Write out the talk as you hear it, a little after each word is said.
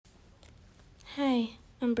Hi,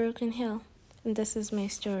 I'm Broken Hill, and this is my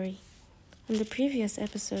story. In the previous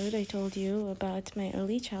episode, I told you about my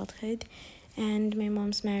early childhood and my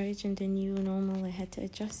mom's marriage and the new normal I had to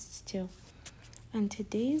adjust to. On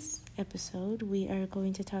today's episode, we are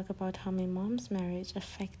going to talk about how my mom's marriage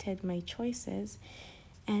affected my choices.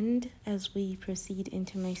 And as we proceed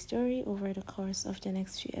into my story over the course of the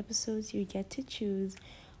next few episodes, you get to choose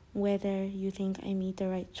whether you think I made the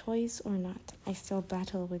right choice or not. I still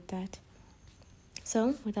battle with that.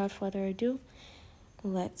 So, without further ado,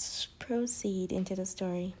 let's proceed into the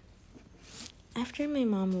story. After my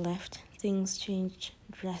mom left, things changed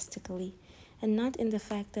drastically. And not in the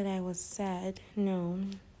fact that I was sad, no,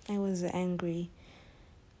 I was angry.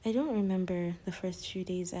 I don't remember the first few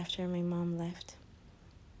days after my mom left.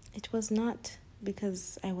 It was not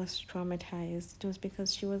because I was traumatized, it was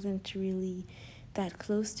because she wasn't really that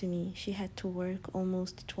close to me. She had to work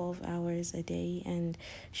almost 12 hours a day, and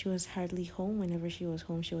she was hardly home. Whenever she was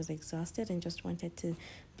home, she was exhausted and just wanted to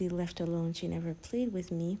be left alone. She never played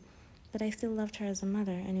with me, but I still loved her as a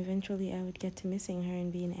mother, and eventually I would get to missing her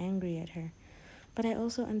and being angry at her. But I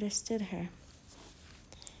also understood her.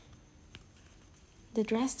 The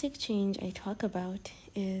drastic change I talk about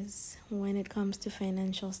is when it comes to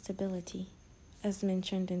financial stability. As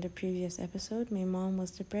mentioned in the previous episode, my mom was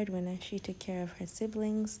the breadwinner. She took care of her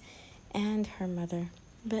siblings and her mother.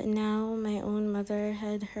 But now my own mother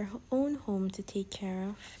had her own home to take care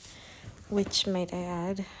of, which, might I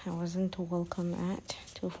add, I wasn't welcome at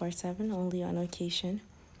 247, only on occasion.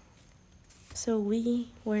 So we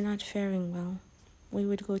were not faring well. We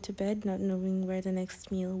would go to bed not knowing where the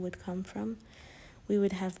next meal would come from. We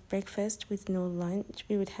would have breakfast with no lunch.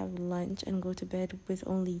 We would have lunch and go to bed with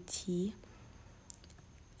only tea.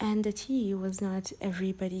 And the tea was not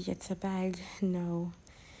everybody gets a bag, no.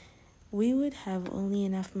 We would have only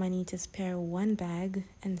enough money to spare one bag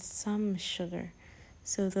and some sugar.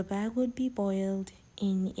 So the bag would be boiled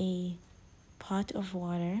in a pot of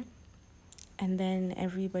water, and then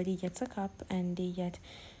everybody gets a cup and they get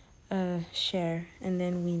a share, and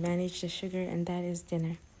then we manage the sugar, and that is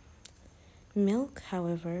dinner. Milk,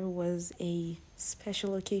 however, was a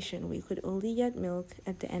special occasion. We could only get milk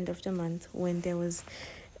at the end of the month when there was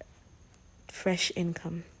fresh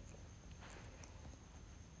income.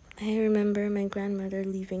 I remember my grandmother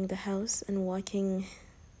leaving the house and walking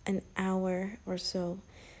an hour or so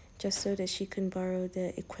just so that she can borrow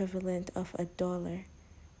the equivalent of $1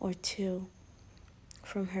 or $2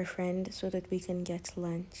 from her friend so that we can get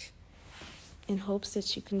lunch, in hopes that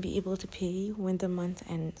she can be able to pay when the month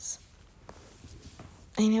ends.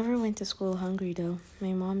 I never went to school hungry though.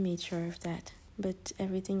 My mom made sure of that. But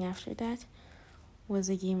everything after that was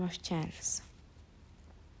a game of chance.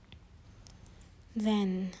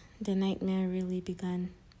 Then the nightmare really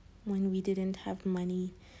began when we didn't have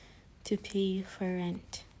money to pay for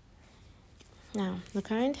rent. Now, the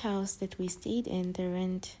current house that we stayed in, the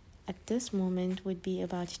rent at this moment would be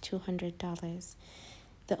about $200.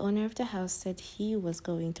 The owner of the house said he was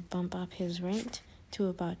going to bump up his rent to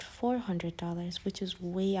about $400, which is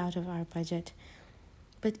way out of our budget.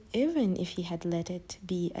 But even if he had let it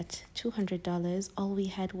be at $200, all we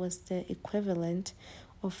had was the equivalent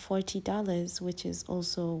of $40, which is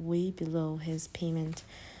also way below his payment.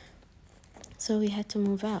 So we had to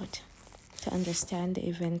move out. To understand the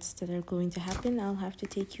events that are going to happen, I'll have to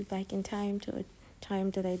take you back in time to a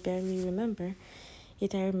time that I barely remember,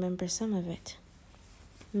 yet I remember some of it.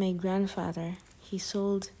 My grandfather, he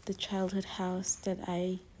sold the childhood house that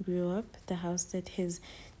I grew up, the house that his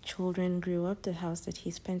children grew up, the house that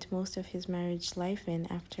he spent most of his marriage life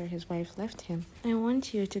in after his wife left him. I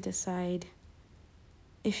want you to decide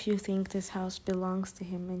if you think this house belongs to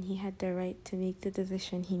him and he had the right to make the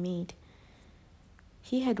decision he made.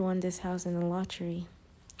 He had won this house in a lottery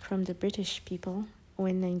from the British people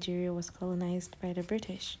when Nigeria was colonized by the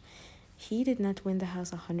British. He did not win the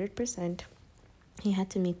house 100%. He had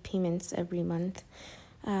to make payments every month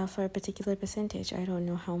for a particular percentage. I don't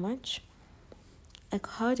know how much.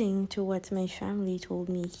 According to what my family told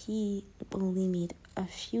me, he only made a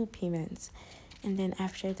few payments. And then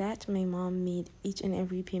after that, my mom made each and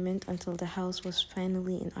every payment until the house was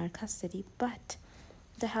finally in our custody. But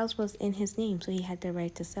the house was in his name, so he had the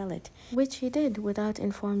right to sell it, which he did without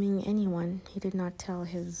informing anyone. He did not tell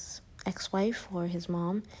his ex-wife or his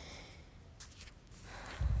mom,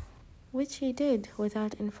 which he did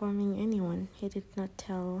without informing anyone. He did not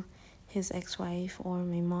tell his ex-wife or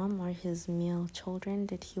my mom or his male children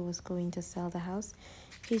that he was going to sell the house.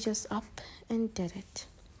 He just up and did it.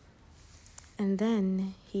 And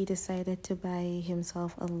then he decided to buy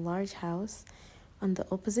himself a large house on the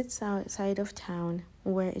opposite side of town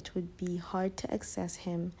where it would be hard to access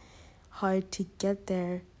him hard to get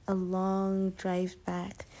there, a long drive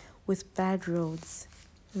back with bad roads.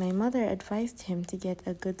 My mother advised him to get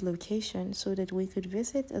a good location so that we could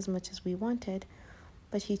visit as much as we wanted,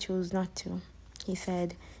 but he chose not to. He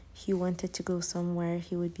said he wanted to go somewhere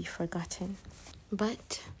he would be forgotten.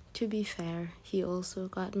 But to be fair, he also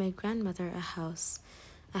got my grandmother a house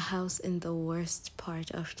in the worst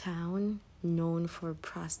part of town, known for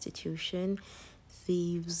prostitution,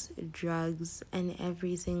 thieves, drugs, and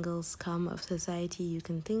every single scum of society you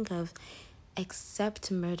can think of,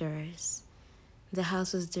 except murderers. The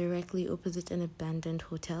house was directly opposite an abandoned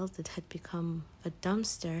hotel that had become a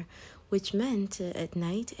dumpster, which meant at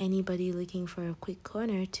night anybody looking for a quick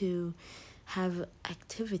corner to have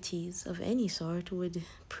activities of any sort would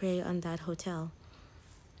prey on that hotel.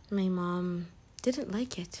 My mom didn't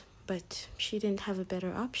like it, but she didn't have a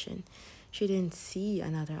better option. She didn't see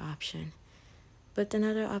another option. But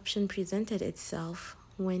another option presented itself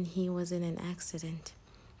when he was in an accident.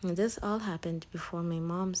 And this all happened before my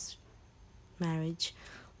mom's marriage.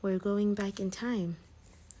 We're going back in time.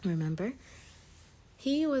 Remember?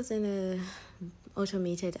 He was in a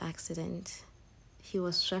automated accident. He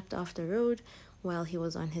was swept off the road while he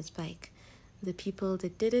was on his bike. The people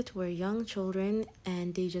that did it were young children,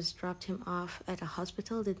 and they just dropped him off at a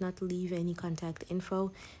hospital, did not leave any contact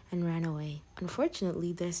info, and ran away.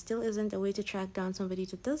 Unfortunately, there still isn't a way to track down somebody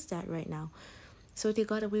that does that right now. So they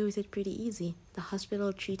got away with it pretty easy. The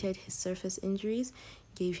hospital treated his surface injuries,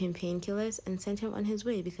 gave him painkillers, and sent him on his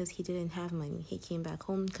way because he didn't have money. He came back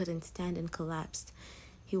home, couldn't stand, and collapsed.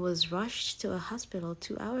 He was rushed to a hospital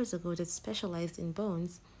 2 hours ago that specialized in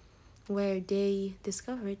bones, where they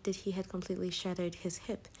discovered that he had completely shattered his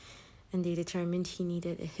hip, and they determined he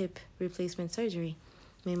needed a hip replacement surgery.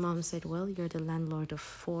 My mom said, well, you're the landlord of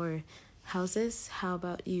 4 houses. How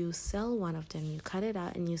about you sell one of them? You cut it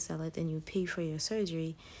out and you sell it and you pay for your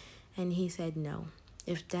surgery. And he said no.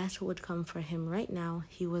 If that would come for him right now,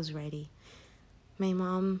 he was ready. My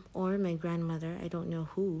mom or my grandmother, I don't know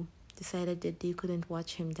who, decided that they couldn't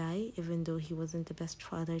watch him die, even though he wasn't the best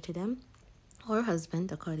father to them, or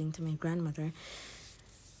husband, according to my grandmother.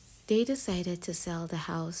 They decided to sell the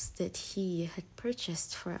house that he had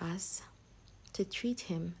purchased for us to treat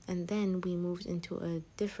him, and then we moved into a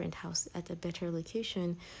different house at a better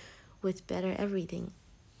location with better everything,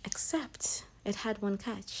 except it had one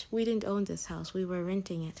catch. We didn't own this house, we were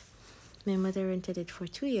renting it. My mother rented it for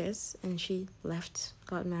 2 years, and she left,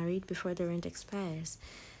 got married before the rent expires.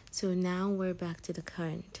 So now we're back to the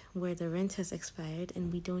current, where the rent has expired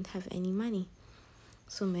and we don't have any money.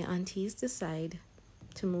 So my aunties decide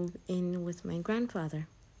to move in with my grandfather.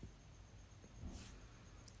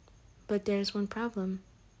 But there's one problem.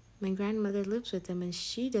 My grandmother lives with them and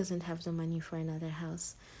she doesn't have the money for another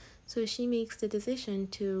house. So she makes the decision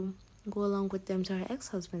to go along with them to her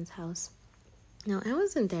ex-husband's house. Now, I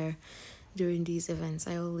wasn't there during these events.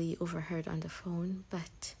 I only overheard on the phone,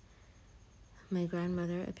 but my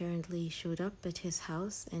grandmother apparently showed up at his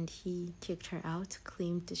house and he kicked her out,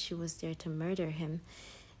 claimed that she was there to murder him,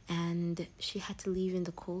 and she had to leave in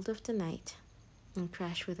the cold of the night and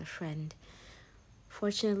crash with a friend.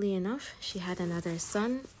 Fortunately enough, she had another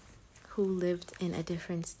son who lived in a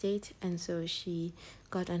different state, and so she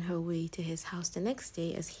got on her way to his house the next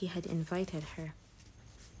day as he had invited her.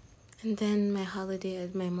 And then my holiday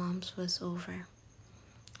at my mom's was over,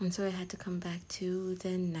 and so I had to come back to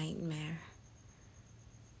the nightmare.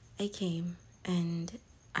 I came and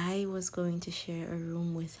I was going to share a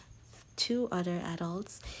room with 2 other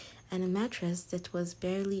adults and a mattress that was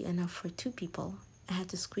barely enough for 2 people. I had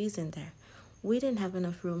to squeeze in there. We didn't have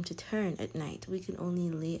enough room to turn at night. We could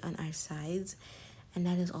only lay on our sides, and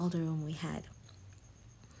that is all the room we had.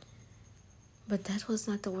 But that was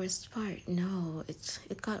not the worst part. No,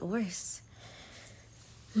 it got worse.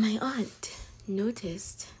 My aunt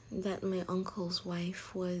noticed that my uncle's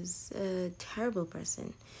wife was a terrible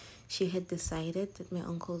person. She had decided that my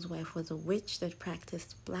uncle's wife was a witch that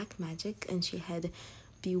practiced black magic, and she had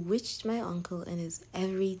bewitched my uncle and is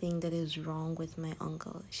everything that is wrong with my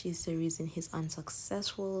uncle. She's the reason he's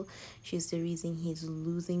unsuccessful. She's the reason he's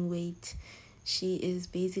losing weight. She is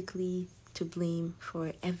basically to blame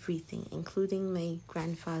for everything, including my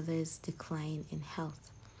grandfather's decline in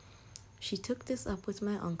health. She took this up with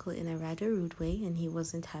my uncle in a rather rude way, and he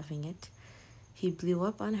wasn't having it. He blew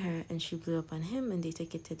up on her and she blew up on him, and they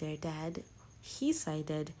took it to their dad. He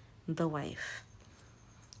sided the wife.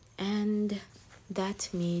 And that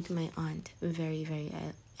made my aunt very, very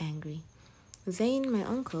angry. Zayn, my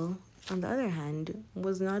uncle, on the other hand,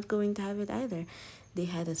 was not going to have it either. They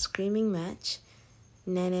had a screaming match.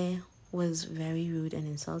 Nene was very rude and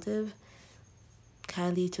insultive.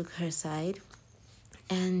 Kylie took her side.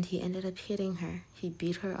 and he ended up hitting her. He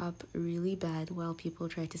beat her up really bad while people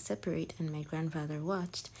tried to separate, and my grandfather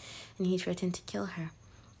watched, and he threatened to kill her.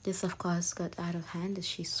 This, of course, got out of hand as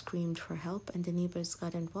she screamed for help, and the neighbors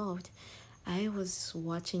got involved. I was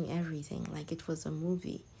watching everything like it was a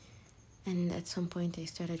movie. And at some point, I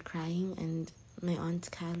started crying, and my Aunt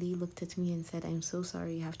Callie looked at me and said, "I'm so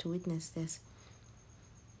sorry you have to witness this."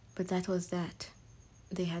 But that was that.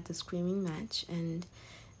 They had the screaming match, and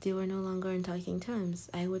they were no longer on talking terms.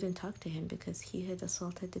 I wouldn't talk to him because he had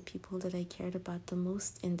assaulted the people that I cared about the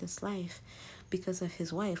most in this life because of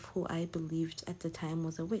his wife, who I believed at the time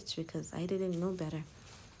was a witch because I didn't know better.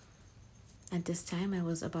 At this time, I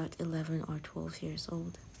was about 11 or 12 years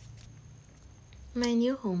old. My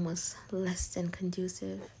new home was less than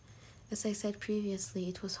conducive. As I said previously,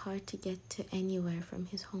 it was hard to get to anywhere from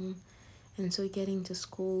his home, and so getting to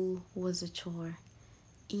school was a chore.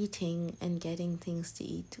 Eating and getting things to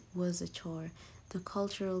eat was a chore. The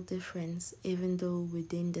cultural difference, even though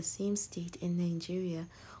within the same state in Nigeria,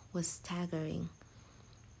 was staggering.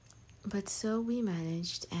 But so we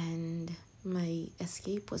managed, and my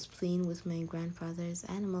escape was playing with my grandfather's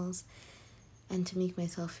animals. And to make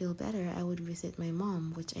myself feel better, I would visit my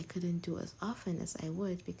mom, which I couldn't do as often as I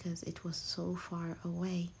would because it was so far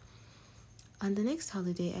away. On the next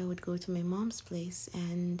holiday, I would go to my mom's place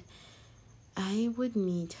and I would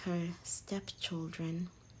meet her stepchildren.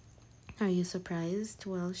 Are you surprised?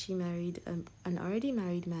 Well, she married an already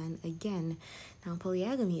married man again. Now,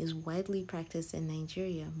 polygamy is widely practiced in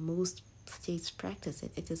Nigeria. Most states practice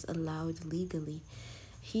it. It is allowed legally.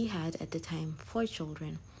 He had, at the time, 4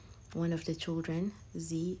 children. One of the children,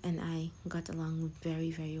 Z, and I got along very,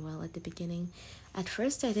 very well at the beginning. At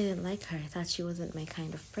first, I didn't like her. I thought she wasn't my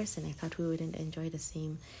kind of person. I thought we wouldn't enjoy the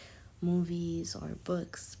same movies or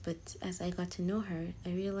books. But as I got to know her,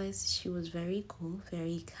 I realized she was very cool,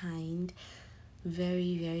 very kind,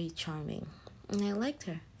 very, very charming. And I liked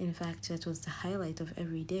her. In fact, that was the highlight of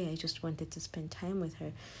every day. I just wanted to spend time with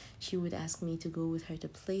her. She would ask me to go with her to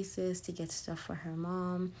places, to get stuff for her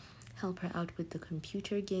mom, help her out with the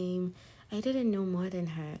computer game. I didn't know more than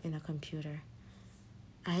her in a computer.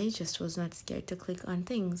 I just was not scared to click on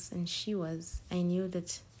things, and she was. I knew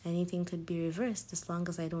that anything could be reversed as long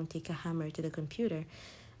as I don't take a hammer to the computer.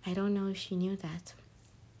 I don't know if she knew that.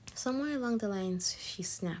 Somewhere along the lines, she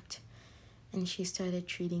snapped, and she started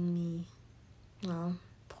treating me, well,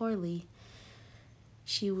 poorly.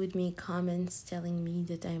 She would make comments telling me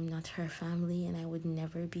that I'm not her family and I would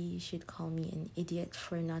never be. She'd call me an idiot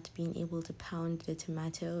for not being able to pound the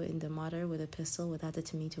tomato in the mortar with a pistol without the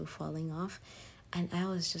tomato falling off. And I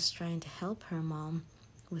was just trying to help her mom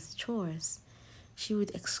with chores. She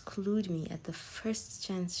would exclude me at the first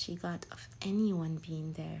chance she got of anyone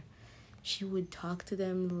being there. She would talk to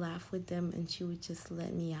them, laugh with them, and she would just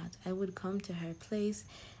let me out. I would come to her place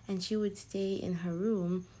and she would stay in her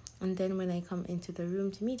room. And then when I come into the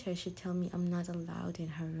room to meet her, she'd tell me I'm not allowed in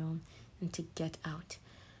her room and to get out.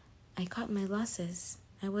 I caught my losses.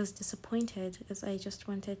 I was disappointed as I just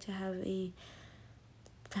wanted to have a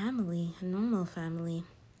family, a normal family.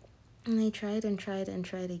 And I tried and tried and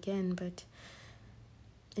tried again, but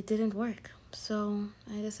it didn't work. So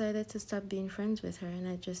I decided to stop being friends with her and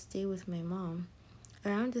I'd just stay with my mom.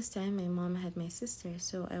 Around this time, my mom had my sister,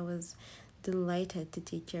 so I was delighted to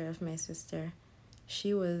take care of my sister.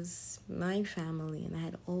 She was my family and I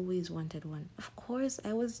had always wanted one. Of course,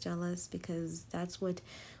 I was jealous because that's what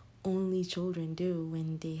only children do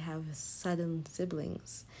when they have sudden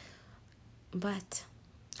siblings. But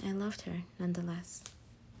I loved her nonetheless.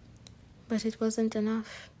 But it wasn't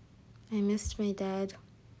enough. I missed my dad.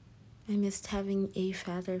 I missed having a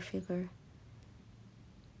father figure.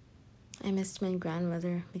 I missed my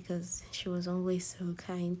grandmother because she was always so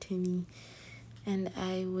kind to me. And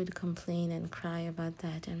I would complain and cry about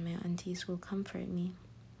that, and my aunties will comfort me.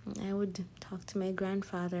 I would talk to my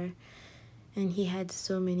grandfather, and he had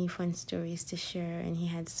so many fun stories to share, and he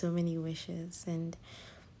had so many wishes, and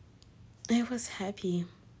I was happy.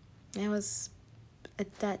 I was,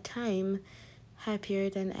 at that time, happier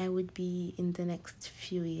than I would be in the next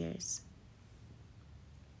few years.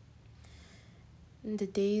 The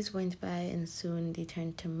days went by and soon they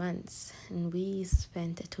turned to months, and we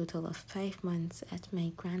spent a total of 5 months at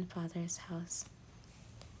my grandfather's house.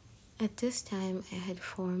 At this time, I had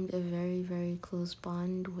formed a very, very close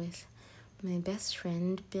bond with my best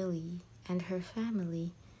friend, Billy, and her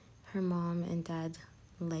family. Her mom and dad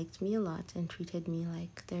liked me a lot and treated me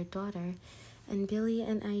like their daughter, and Billy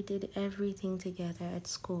and I did everything together at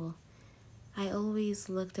school. I always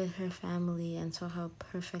looked at her family and saw how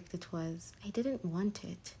perfect it was. I didn't want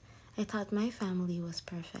it. I thought my family was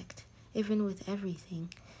perfect, even with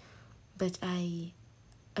everything. But I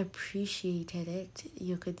appreciated it,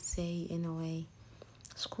 you could say, in a way.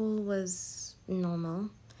 School was normal.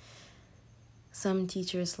 Some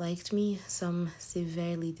teachers liked me, some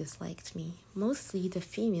severely disliked me. Mostly the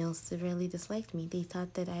females severely disliked me. They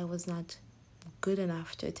thought that I was not good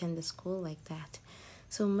enough to attend a school like that.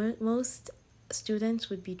 So most students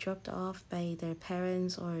would be dropped off by their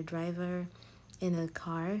parents or a driver in a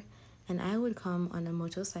car, and I would come on a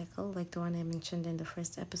motorcycle, like the one I mentioned in the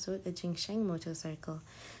first episode, a Jingsheng motorcycle,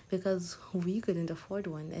 because we couldn't afford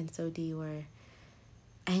one, and so they were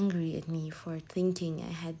angry at me for thinking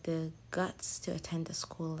I had the guts to attend a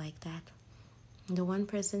school like that. The one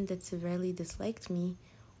person that severely disliked me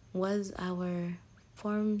was our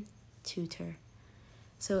form tutor.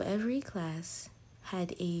 So every class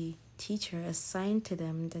had a teacher assigned to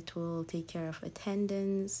them that will take care of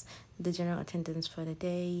attendance, the general attendance for the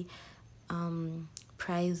day,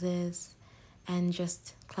 prizes, and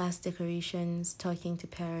just class decorations, talking to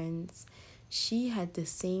parents. She had the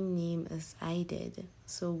same name as I did,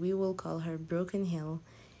 so we will call her Broken Hill,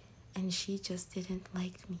 and she just didn't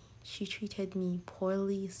like me. She treated me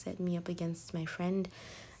poorly, set me up against my friend.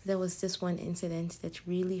 There was this one incident that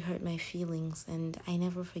really hurt my feelings, and I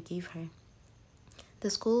never forgave her. The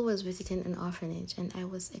school was visiting an orphanage, and I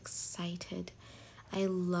was excited. I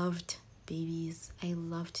loved babies, I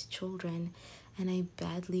loved children, and I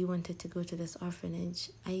badly wanted to go to this orphanage.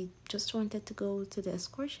 I just wanted to go to the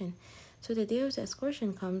excursion. So the day of the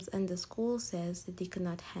excursion comes, and the school says that they could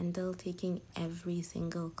not handle taking every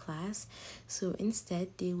single class. So instead,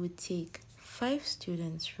 they would take 5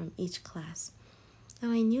 students from each class.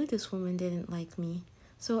 Now I knew this woman didn't like me.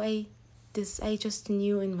 So I just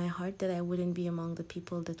knew in my heart that I wouldn't be among the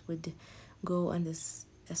people that would go on this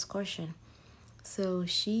excursion. So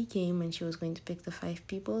she came and she was going to pick the 5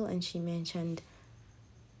 people, and she mentioned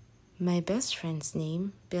my best friend's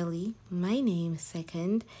name, Billy, my name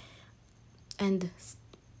second, and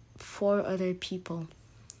 4 other people.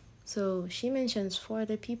 So she mentions 4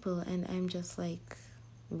 other people, and I'm just like,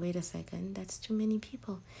 wait a second, that's too many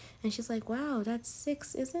people. And she's like, wow, that's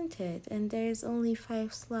 6, isn't it? And there's only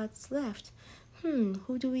 5 slots left.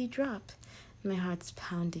 Who do we drop? My heart's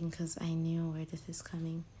pounding because I knew where this is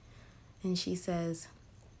coming. And she says,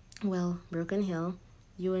 well, Broken Hill,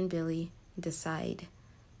 you and Billy decide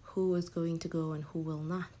who is going to go and who will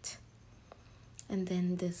not. And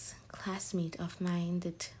then this classmate of mine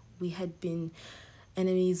that we had been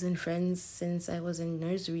enemies and friends since I was in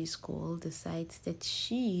nursery school decides that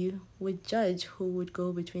she would judge who would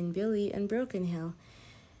go between Billy and Broken Hill.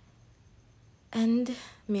 And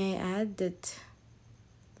may I add that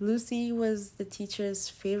Lucy was the teacher's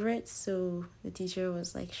favorite, so the teacher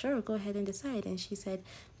was like, sure, go ahead and decide. And she said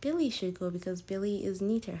Billy should go because Billy is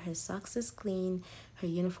neater. Her socks is clean, her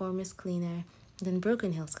uniform is cleaner than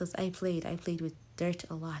Broken Hill's, because I played with dirt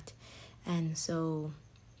a lot. And so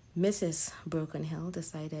Mrs. Broken Hill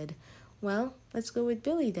decided, well, let's go with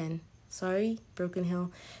Billy then. Sorry, Broken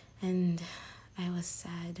Hill. And I was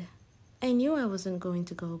sad. I knew I wasn't going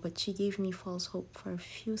to go, but she gave me false hope for a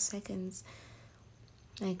few seconds.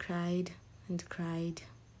 I cried and cried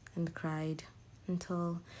and cried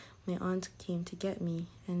until my aunt came to get me,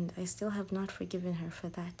 and I still have not forgiven her for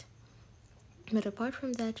that. But apart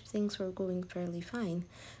from that, things were going fairly fine.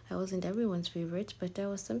 I wasn't everyone's favorite, but I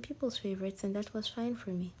was some people's favorites, and that was fine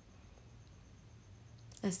for me.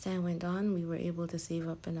 As time went on, we were able to save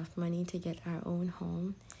up enough money to get our own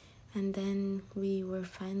home, and then we were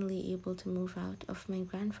finally able to move out of my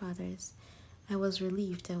grandfather's. I was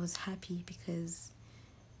relieved, I was happy, because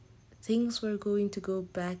things were going to go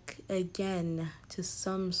back again to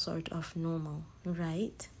some sort of normal,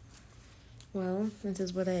 right? Well, that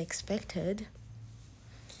is what I expected.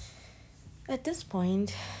 At this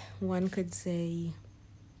point, one could say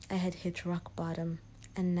I had hit rock bottom,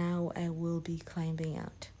 and now I will be climbing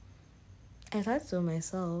out. I thought so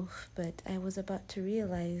myself, but I was about to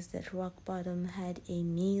realize that rock bottom had a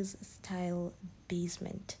maze-style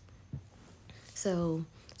basement. So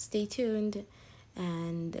stay tuned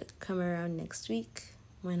and come around next week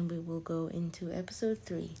when we will go into episode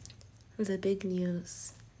 3, the big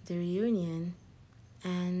news, the reunion,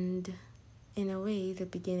 and in a way the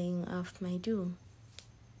beginning of my doom.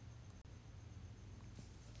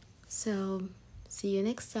 So see you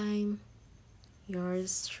next time.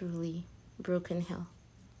 Yours truly, Broken Hill.